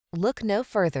Look no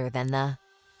further than the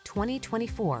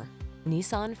 2024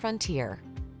 Nissan Frontier.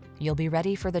 You'll be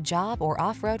ready for the job or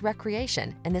off-road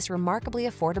recreation in this remarkably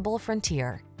affordable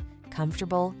Frontier.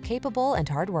 Comfortable, capable, and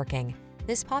hardworking,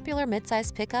 this popular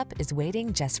midsize pickup is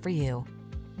waiting just for you.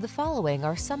 The following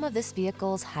are some of this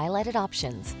vehicle's highlighted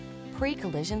options: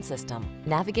 pre-collision system,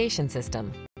 navigation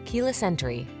system, keyless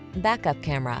entry, backup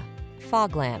camera,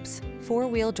 fog lamps,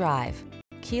 four-wheel drive,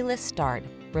 keyless start,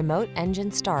 remote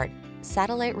engine start,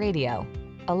 satellite radio,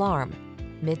 alarm,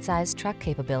 midsize truck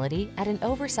capability at an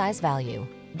oversized value.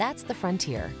 That's the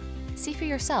Frontier. See for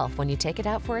yourself when you take it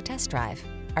out for a test drive.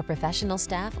 Our professional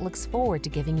staff looks forward to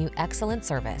giving you excellent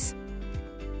service.